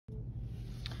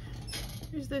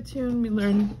Here's the tune we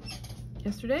learned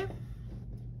yesterday.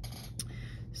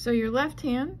 So your left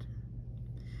hand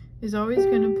is always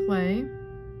going to play,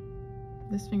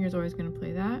 this finger is always going to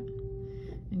play that,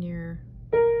 and your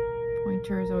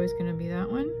pointer is always going to be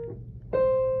that one.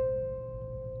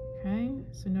 Okay,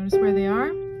 so notice where they are,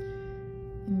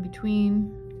 in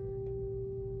between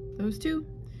those two,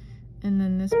 and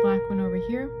then this black one over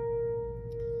here.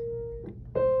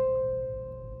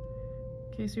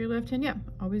 Okay, so your left hand, yeah,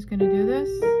 always going to do this,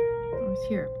 always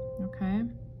here, okay?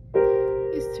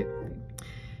 These two.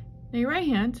 Now your right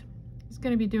hand is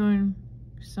going to be doing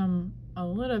a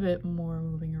little bit more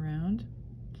moving around.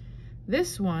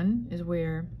 This one is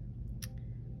where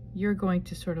you're going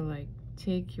to sort of like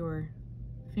take your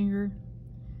finger,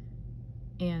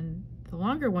 and the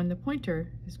longer one, the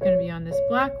pointer, is going to be on this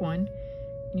black one,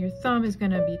 and your thumb is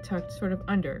going to be tucked sort of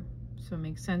under. So it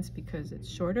makes sense because it's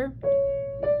shorter.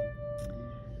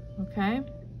 Okay.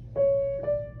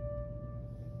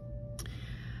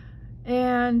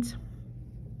 And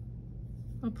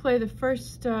I'll play the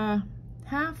first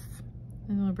half,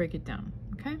 and then I'll break it down,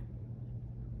 okay?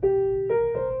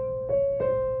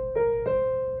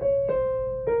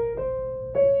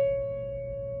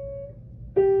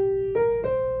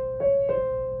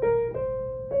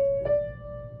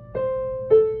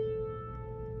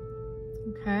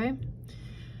 Okay.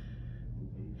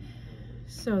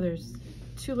 So there's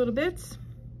two little bits.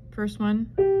 First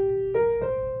one.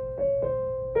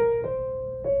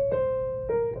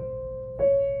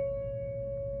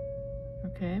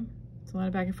 Okay, it's a lot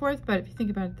of back and forth, but if you think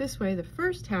about it this way, the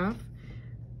first half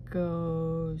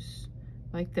goes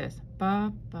like this.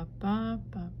 Ba, ba, ba,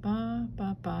 ba, ba,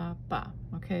 ba, ba, ba.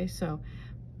 Okay, so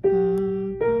ba,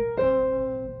 ba, ba, ba,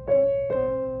 ba, ba,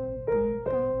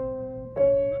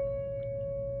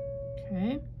 ba.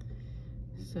 Okay,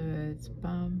 so it's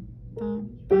bum, bum,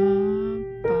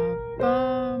 bum, bum,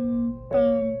 bum,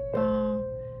 bum, bum,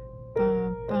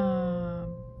 bum,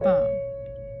 bum, bum.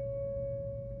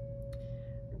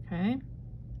 Okay,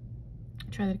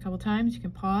 try that a couple times. You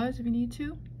can pause if you need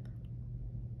to.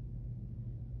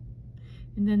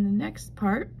 And then the next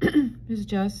part is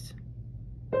just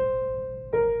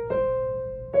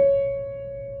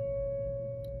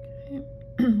okay.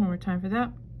 One more time for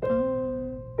that.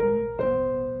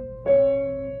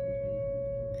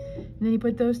 And then you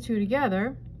put those two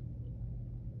together.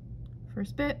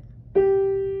 First bit.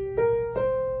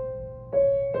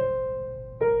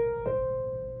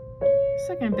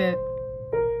 Second bit.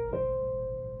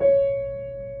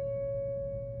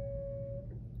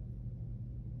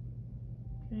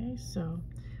 Okay, so one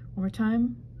more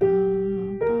time.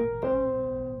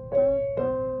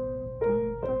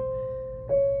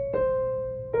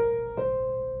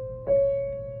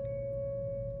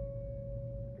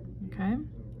 Okay.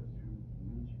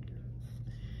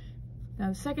 Now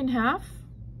the second half,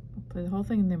 I'll play the whole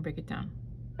thing and then break it down.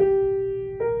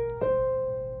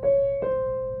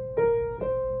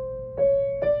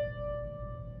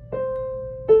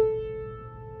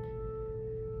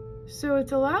 So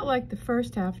it's a lot like the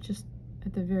first half, just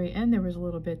at the very end there was a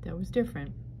little bit that was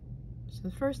different. So the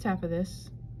first half of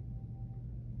this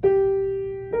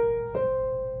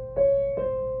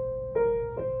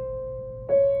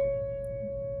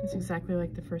is exactly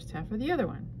like the first half of the other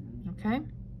one, okay?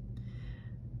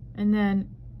 And then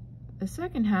the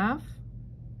second half,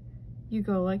 you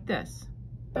go like this.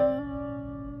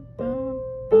 Bum, bum,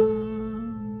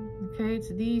 bum. Okay, it's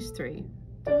these three.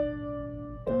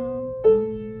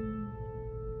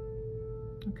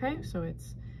 Okay, so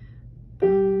it's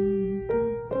bum,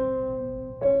 bum, bum,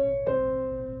 bum,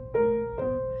 bum,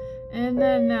 bum, and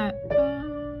then that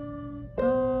bum,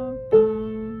 bum,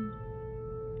 bum.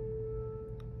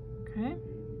 Okay,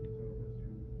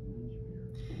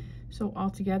 so all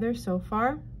together so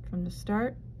far from the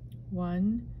start,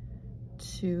 1,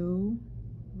 2,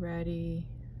 ready,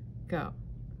 go.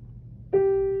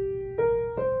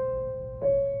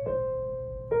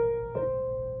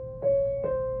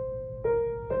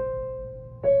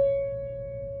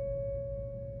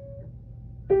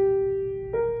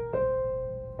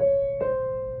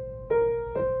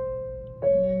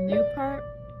 Part.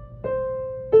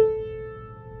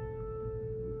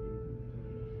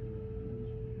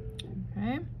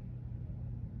 Okay.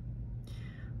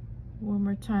 One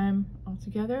more time all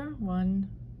together. 1,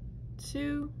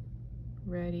 2,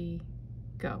 ready,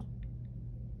 go.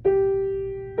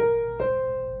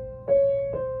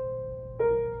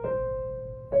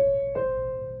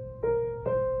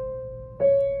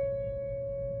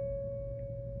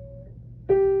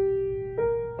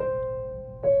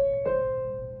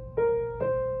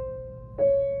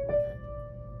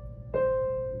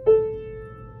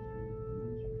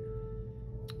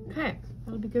 Okay,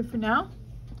 that'll be good for now.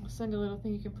 I'll send a little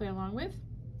thing you can play along with.